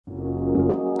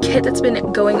kit that's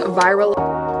been going viral.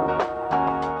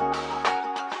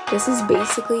 This is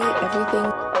basically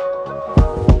everything.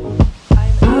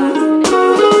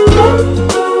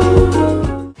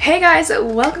 Hey guys,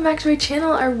 welcome back to my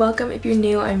channel, or welcome if you're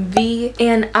new. I'm V,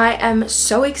 and I am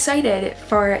so excited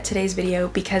for today's video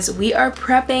because we are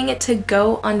prepping to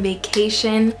go on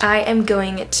vacation. I am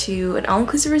going to an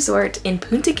all-inclusive resort in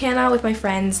Punta Cana with my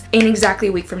friends in exactly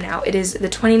a week from now. It is the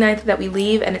 29th that we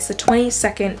leave, and it's the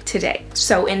 22nd today.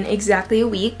 So in exactly a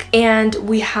week, and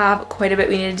we have quite a bit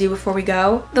we need to do before we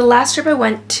go. The last trip I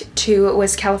went to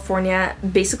was California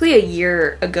basically a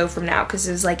year ago from now, because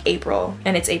it was like April,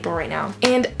 and it's April right now.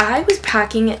 And I was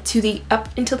packing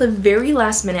up until the very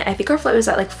last minute. I think our flight was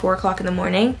at like 4 o'clock in the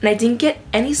morning, and I didn't get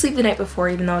any sleep the night before,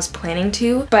 even though I was planning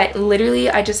to. But literally,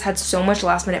 I just had so much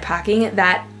last minute packing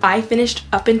that I finished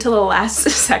up until the last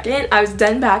second. I was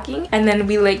done packing, and then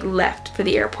we like left for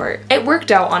the airport. It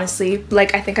worked out, honestly.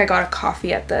 Like, I think I got a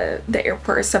coffee at the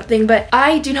airport or something, but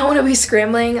I do not want to be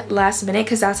scrambling last minute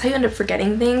because that's how you end up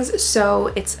forgetting things.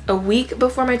 So it's a week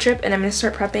before my trip, and I'm gonna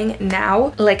start prepping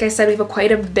now. Like I said, we have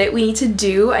quite a bit we need to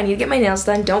do. I need to get my nails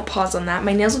done. Don't pause on that.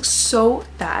 My nails look so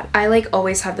bad. I like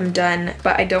always have them done,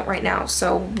 but I don't right now,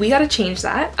 so we gotta change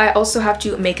that. I also have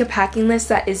to make a packing list.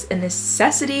 That is a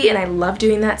necessity, and I love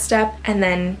doing that step. And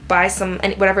then buy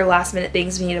whatever last minute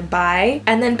things we need to buy,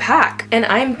 and then pack. And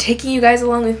I'm taking you guys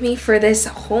along with me for this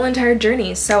whole entire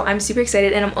journey, so I'm super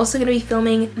excited. And I'm also gonna be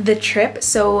filming the trip,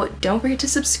 so don't forget to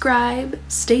subscribe.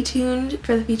 Stay tuned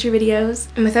for the future videos.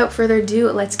 And without further ado,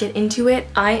 let's get into it.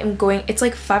 It's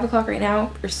like 5 o'clock right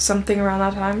now, or something around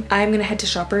that time. I'm gonna head to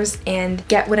Shoppers and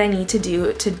get what I need to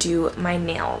do my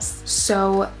nails.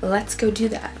 So let's go do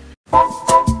that.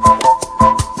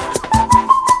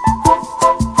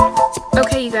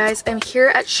 Okay, you guys, I'm here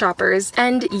at Shoppers,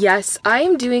 and yes, I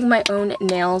am doing my own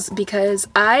nails because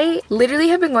I literally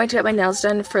have been going to get my nails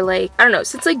done for like, I don't know,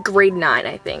 since like grade 9,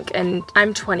 I think, and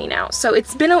I'm 20 now. So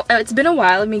it's been a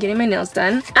while I've been getting my nails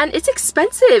done, and it's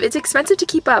expensive. It's expensive to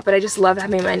keep up, but I just love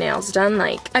having my nails done.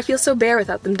 Like, I feel so bare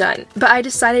without them done. But I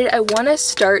decided I want to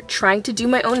start trying to do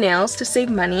my own nails to save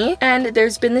money, and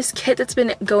there's been this kit that's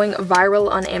been going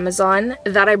viral on Amazon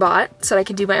that I bought so that I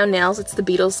can do my own nails. It's the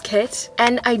Beatles kit,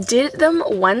 and I did them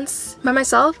once by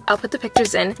myself. I'll put the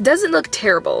pictures in. Doesn't look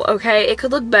terrible, okay? It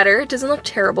could look better. It doesn't look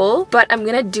terrible, but I'm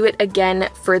gonna do it again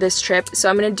for this trip. So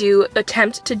I'm gonna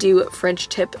attempt to do French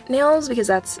tip nails because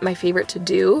that's my favorite to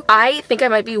do. I think I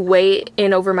might be way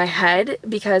in over my head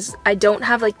because I don't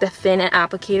have like the thin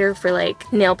applicator for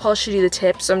like nail polish to do the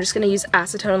tip, so I'm just gonna use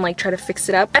acetone and like try to fix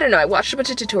it up. I don't know, I watched a bunch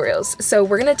of tutorials, so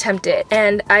we're gonna attempt it.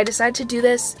 And I decided to do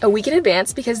this a week in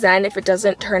advance because then if it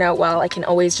doesn't turn out well, I can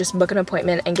always just book an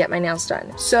appointment and get my nails done.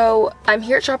 So I'm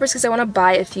here at Shoppers because I want to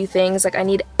buy a few things. Like, I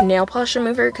need nail polish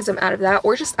remover because I'm out of that,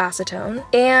 or just acetone.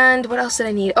 And what else did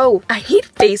I need? Oh, I need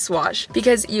face wash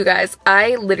because, you guys,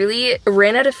 I literally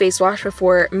ran out of face wash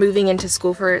before moving into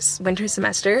school for winter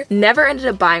semester. Never ended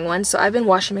up buying one, so I've been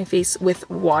washing my face with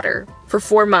water for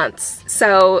 4 months.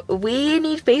 So we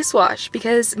need face wash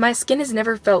because my skin has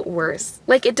never felt worse.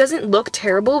 Like, it doesn't look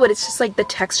terrible, but it's just like the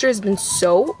texture has been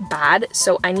so bad,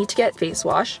 so I need to get face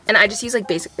wash. And I just use like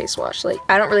basic face wash. Like,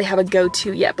 I don't really have a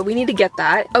go-to yet, but we need to get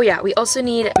that. Oh yeah, we also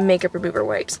need makeup remover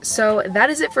wipes. So that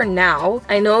is it for now.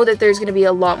 I know that there's gonna be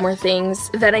a lot more things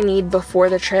that I need before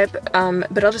the trip,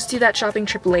 but I'll just do that shopping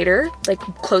trip later, like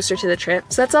closer to the trip.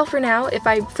 So that's all for now. If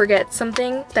I forget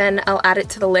something, then I'll add it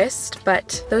to the list,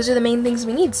 but those are the main things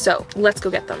we need, so let's go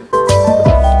get them.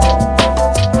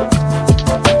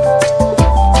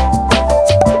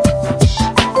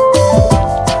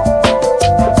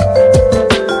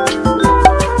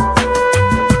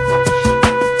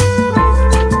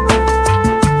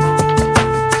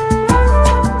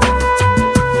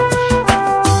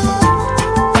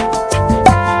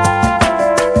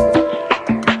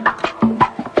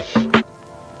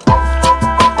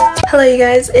 Hello you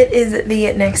guys, it is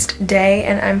the next day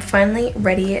and I'm finally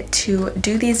ready to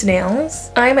do these nails.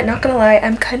 I'm not gonna lie,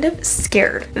 I'm kind of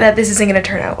scared that this isn't gonna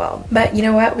turn out well, but you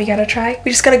know what, we gotta try.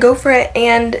 We just gotta go for it,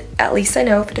 and at least I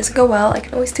know if it doesn't go well, I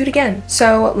can always do it again.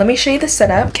 So let me show you the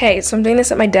setup. Okay, so I'm doing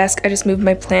this at my desk. I just moved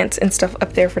my plants and stuff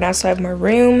up there for now so I have more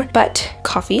room, but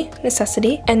coffee,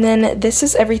 necessity. And then this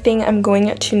is everything I'm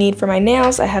going to need for my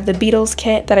nails. I have the Beatles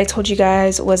kit that I told you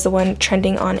guys was the one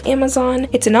trending on Amazon.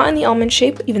 It's not in the almond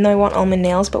shape, even though I want almond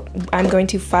nails, but I'm going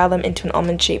to file them into an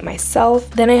almond shape myself.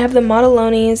 Then I have the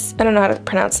Modelones, I don't know how to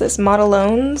pronounce this,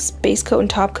 Modelones base coat and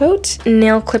top coat,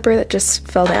 nail clipper that just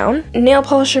fell down, nail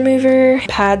polish remover,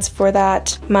 pads for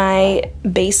that, my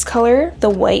base color, the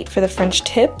white for the French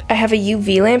tip. I have a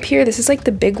UV lamp here. This is like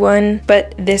the big one,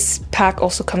 but this pack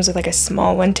also comes with like a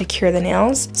small one to cure the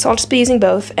nails. So I'll just be using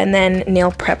both, and then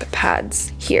nail prep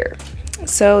pads here.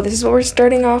 So this is what we're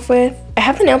starting off with. I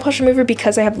have the nail polish remover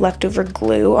because I have leftover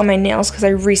glue on my nails because I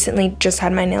recently just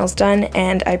had my nails done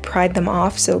and I pried them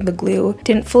off, so the glue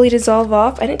didn't fully dissolve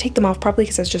off. I didn't take them off properly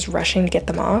because I was just rushing to get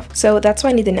them off. So that's why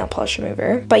I need the nail polish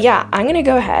remover. But yeah, I'm gonna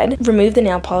go ahead, remove the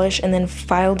nail polish, and then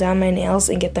file down my nails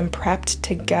and get them prepped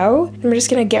to go. And we're just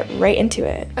gonna get right into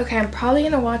it. Okay, I'm probably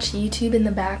gonna watch YouTube in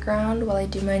the background while I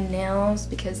do my nails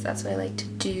because that's what I like to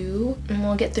do. And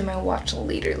we'll get through my watch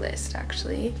later list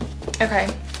actually. Okay.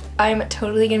 I'm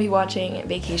totally gonna be watching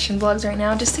vacation vlogs right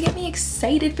now just to get me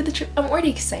excited for the trip. I'm already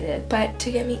excited, but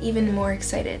to get me even more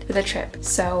excited for the trip.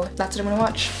 So that's what I'm gonna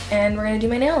watch. And we're gonna do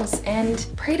my nails and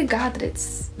pray to God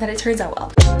that it turns out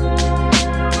well.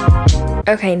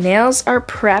 Okay, nails are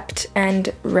prepped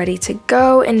and ready to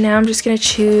go. And now I'm just gonna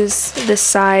choose the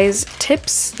size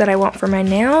tips that I want for my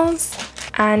nails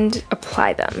and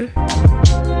apply them.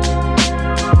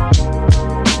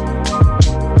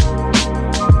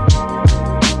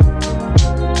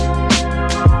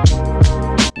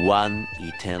 One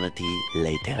eternity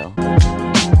later.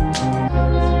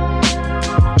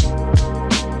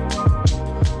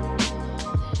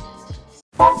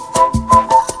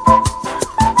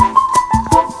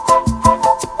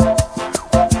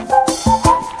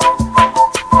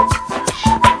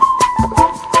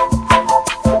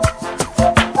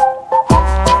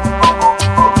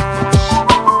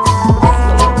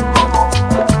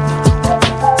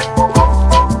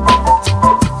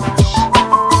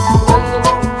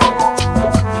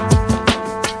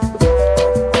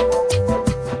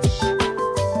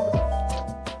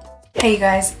 Hey you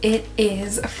guys, it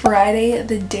is Friday,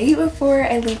 the day before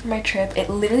I leave for my trip.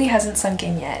 It literally hasn't sunk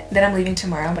in yet that I'm leaving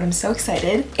tomorrow, but I'm so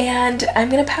excited. And I'm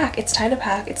gonna pack. It's time to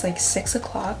pack. It's like 6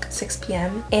 o'clock, 6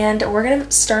 p.m. And we're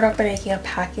gonna start off by making a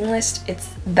packing list.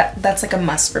 That's like a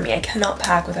must for me. I cannot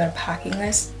pack without a packing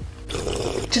list.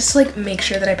 Just to like make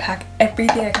sure that I pack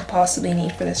everything I could possibly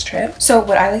need for this trip. So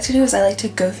what I like to do is I like to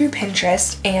go through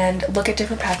Pinterest and look at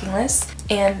different packing lists,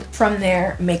 and from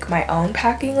there make my own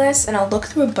packing list. And I'll look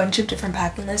through a bunch of different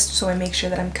packing lists so I make sure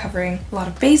that I'm covering a lot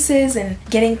of bases and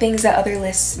getting things that other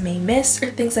lists may miss or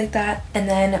things like that. And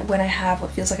then when I have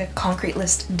what feels like a concrete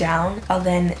list down, I'll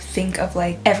then think of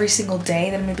like every single day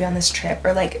that I'm gonna be on this trip,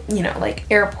 or like, you know, like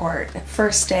airport,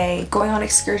 first day, going on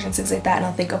excursions, things like that. And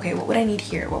I'll think, okay, what would I need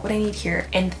here? What would I need here?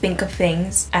 And think of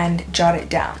things and jot it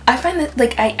down. I find that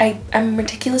like I'm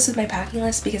meticulous with my packing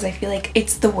list because I feel like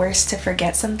it's the worst to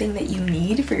forget something that you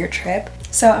need for your trip.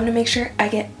 So I'm gonna make sure I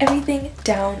get everything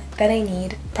down that I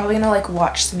need. Probably gonna like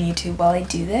watch some YouTube while I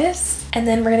do this, and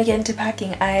then we're gonna get into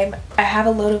packing. I have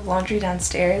a load of laundry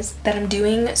downstairs that I'm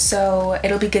doing, so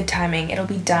it'll be good timing. It'll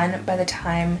be done by the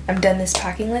time I'm done this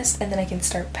packing list, and then I can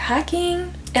start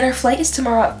packing. And our flight is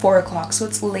tomorrow at 4 o'clock, so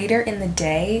it's later in the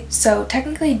day. So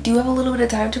technically I do have a little bit of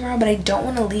time tomorrow, but I don't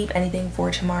want to leave anything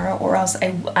for tomorrow, or else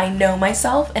I know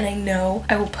myself and I know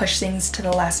I will push things to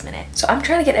the last minute. So I'm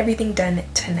trying to get everything done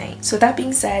tonight. So with that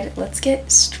being said, let's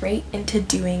get straight into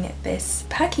doing this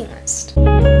packing list.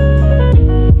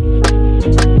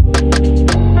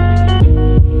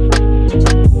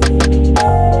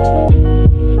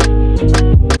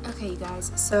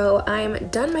 So I'm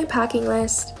done my packing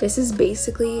list. This is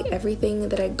basically everything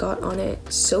that I got on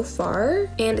it so far,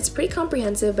 and it's pretty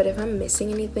comprehensive, but if I'm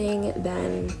missing anything,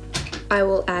 then I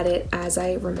will add it as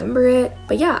I remember it.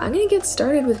 But yeah, I'm gonna get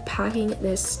started with packing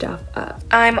this stuff up.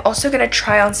 I'm also gonna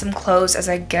try on some clothes as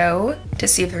I go to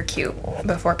see if they're cute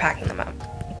before packing them up.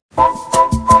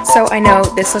 So I know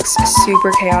this looks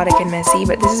super chaotic and messy,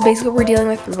 but this is basically what we're dealing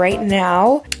with right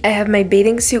now. I have my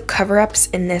bathing suit cover-ups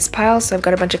in this pile, so I've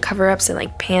got a bunch of cover-ups and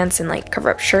like pants and like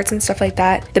cover-up shirts and stuff like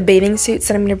that. The bathing suits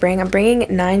that I'm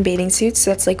bringing 9 bathing suits,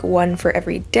 so that's like one for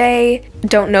every day.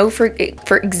 Don't know for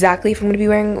exactly if I'm gonna be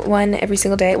wearing one every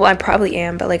single day. Well, I probably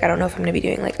am, but like I don't know if I'm gonna be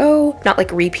doing like, not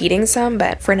like repeating some,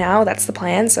 but for now that's the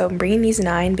plan. So I'm bringing these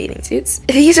 9 bathing suits.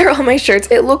 These are all my shirts.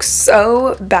 It looks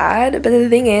so bad, but the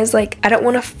thing is, like, I don't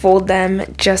want to fold them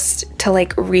just to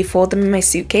like refold them in my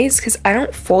suitcase, because I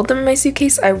don't fold them in my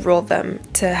suitcase, I roll them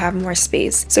to have more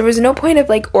space. So there's no point of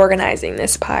like organizing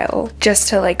this pile just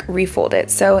to like refold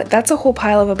it. So that's a whole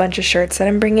pile of a bunch of shirts that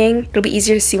I'm bringing. It'll be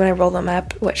easier to see when I roll them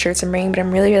up what shirts I'm bringing, but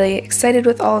I'm really, really excited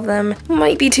with all of them.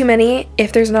 Might be too many.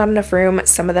 If there's not enough room,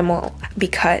 some of them will be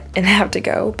cut and have to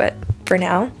go, but for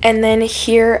now. And then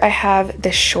here I have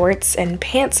the shorts and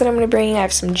pants that I'm going to bring. I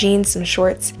have some jeans, some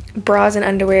shorts, bras and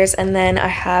underwears, and then I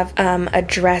have a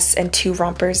dress and 2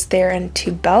 rompers there and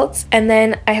 2 belts. And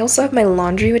then I also have my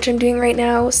laundry, which I'm doing right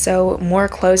now, so more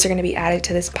clothes are going to be added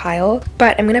to this pile.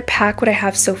 But I'm going to pack what I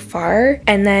have so far,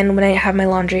 and then when I have my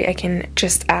laundry I can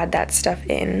just add that stuff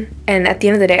in. And at the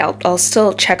end of the day I'll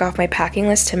still check off my packing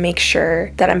list to make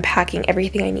sure that I'm packing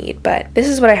everything I need, but this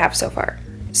is what I have so far.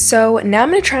 So now I'm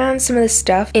going to try on some of the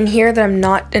stuff in here that I'm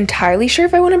not entirely sure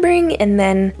if I want to bring, and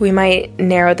then we might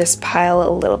narrow this pile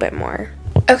a little bit more.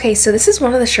 Okay, so this is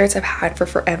one of the shirts I've had for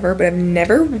forever, but I've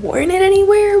never worn it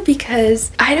anywhere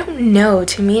because, I don't know,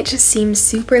 to me it just seems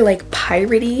super like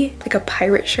piratey, like a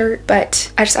pirate shirt,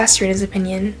 but I just asked Serena's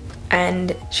opinion.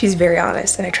 And she's very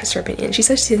honest and I trust her opinion. She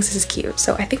says she thinks this is cute,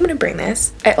 so I think I'm gonna bring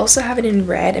this. I also have it in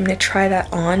red. I'm gonna try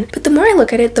that on, but the more I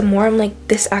look at it, the more I'm like,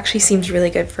 this actually seems really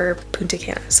good for punta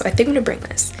cana, so I think I'm gonna bring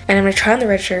this. And I'm gonna try on the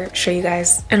red shirt, show you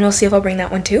guys, and we'll see if I'll bring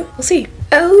that one too. We'll see.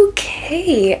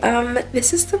 Okay,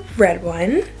 this is the red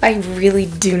one. I really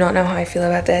do not know how I feel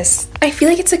about this. I feel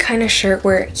like it's a kind of shirt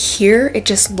where here it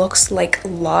just looks like a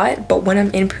lot, but when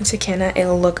I'm in punta cana,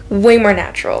 it'll look way more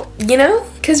natural, you know?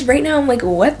 Because right now I'm like,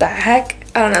 what the heck?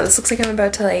 I don't know, this looks like I'm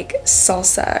about to like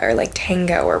salsa or like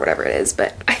tango or whatever it is,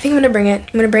 but I think I'm gonna bring it.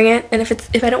 I'm gonna bring it, and if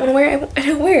I don't want to wear it, I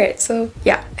don't wear it. So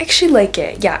yeah, I actually like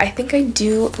it. Yeah, I think I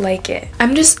do like it.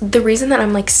 The reason that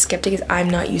I'm like skeptic is I'm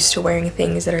not used to wearing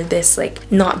things that are this like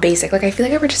not basic. Like I feel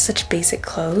like I wear just such basic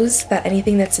clothes that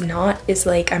anything that's not is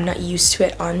like I'm not used to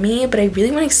it on me, but I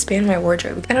really want to expand my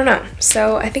wardrobe. I don't know.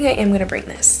 So I think I am gonna bring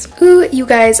this. Ooh, you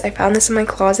guys, I found this in my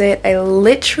closet. I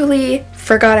literally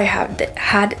forgot I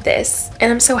had this.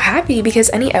 And I'm so happy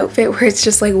because any outfit where it's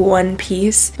just like one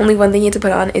piece, only one thing you have to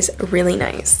put on is really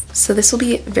nice. So this will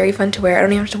be very fun to wear. I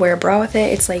don't even have to wear a bra with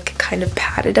it. It's like kind of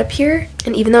padded up here.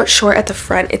 And even though it's short at the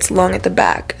front, it's long at the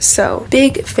back. So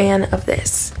big fan of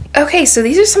this. Okay, so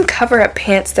these are some cover-up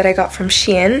pants that I got from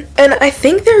Shein, and I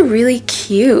think they're really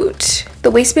cute.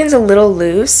 The waistband's a little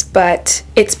loose, but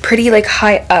it's pretty like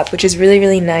high up, which is really,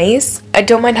 really nice. I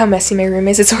don't mind how messy my room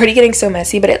is. It's already getting so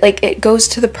messy, but it goes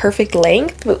to the perfect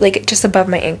length, but like just above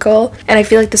my ankle. And I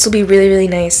feel like this will be really, really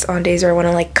nice on days where I want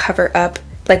to like cover up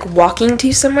like walking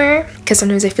to somewhere, because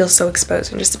sometimes I feel so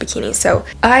exposed in just a bikini. So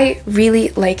I really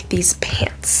like these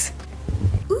pants.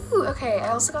 Ooh, okay, I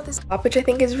also got this top, which I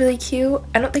think is really cute.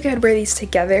 I don't think I'd wear these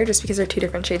together just because they're 2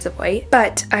 different shades of white,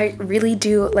 but I really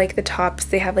do like the tops.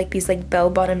 They have like these like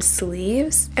bell-bottom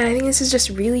sleeves, and I think this is just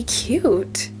really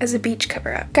cute as a beach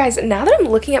cover-up. Guys, now that I'm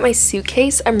looking at my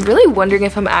suitcase, I'm really wondering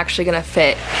if I'm actually gonna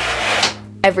fit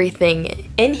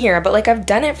everything in here, but like I've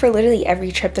done it for literally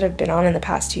every trip that I've been on in the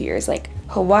past 2 years, like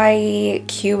Hawaii,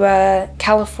 Cuba,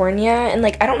 California, and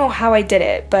like I don't know how I did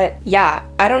it, but yeah,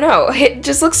 I don't know. It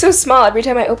just looks so small every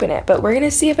time I open it, but we're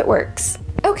gonna see if it works.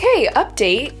 Okay,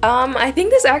 update. I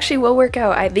think this actually will work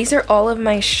out. These are all of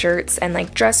my shirts and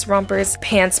like dress, rompers,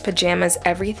 pants, pajamas,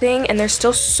 everything, and there's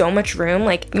still so much room.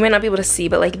 Like you might not be able to see,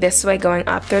 but like this way going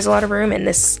up, there's a lot of room, and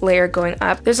this layer going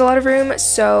up, there's a lot of room.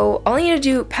 So all I need to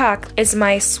do pack is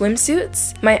my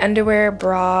swimsuits, my underwear,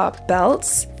 bra,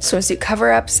 belts, swimsuit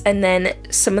cover-ups, and then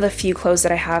some of the few clothes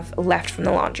that I have left from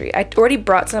the laundry. I already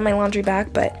brought some of my laundry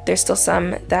back, but there's still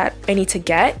some that I need to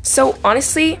get. So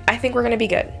honestly, I think we're gonna be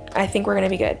good. I think we're gonna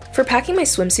be good. For packing my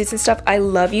swimsuits and stuff, I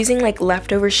love using like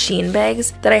leftover Shein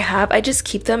bags that I have. I just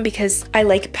keep them because I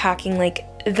like packing like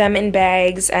them in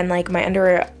bags, and like my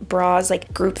underwear, bras,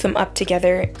 like group them up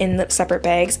together in the separate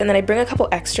bags, and then I bring a couple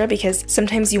extra because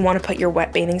sometimes you want to put your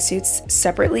wet bathing suits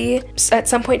separately at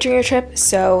some point during your trip.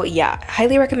 So yeah,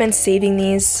 highly recommend saving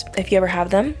these if you ever have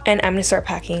them, and I'm gonna start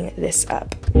packing this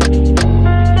up.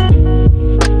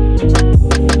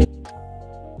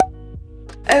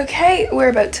 Okay, we're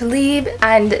about to leave,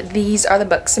 and these are the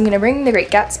books I'm gonna bring: The Great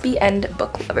Gatsby and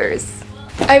Book Lovers.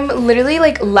 I'm literally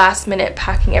like last minute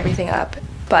packing everything up,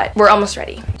 but we're almost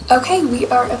ready. Okay, we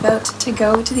are about to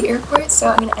go to the airport, so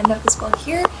I'm gonna end up this vlog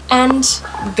here and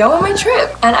go on my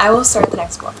trip, and I will start the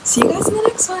next one. See you guys in the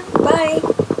next one.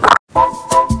 Bye!